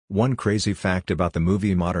One crazy fact about the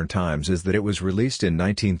movie Modern Times is that it was released in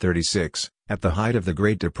 1936, at the height of the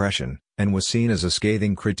Great Depression, and was seen as a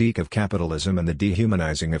scathing critique of capitalism and the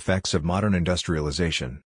dehumanizing effects of modern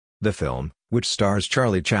industrialization. The film, which stars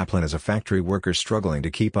Charlie Chaplin as a factory worker struggling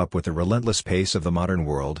to keep up with the relentless pace of the modern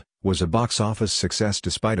world, was a box office success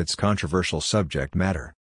despite its controversial subject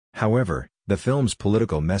matter. However, the film's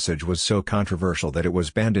political message was so controversial that it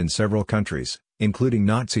was banned in several countries, including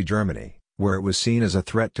Nazi Germany, where it was seen as a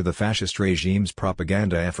threat to the fascist regime's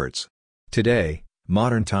propaganda efforts. Today,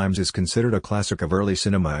 Modern Times is considered a classic of early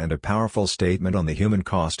cinema and a powerful statement on the human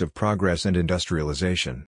cost of progress and industrialization.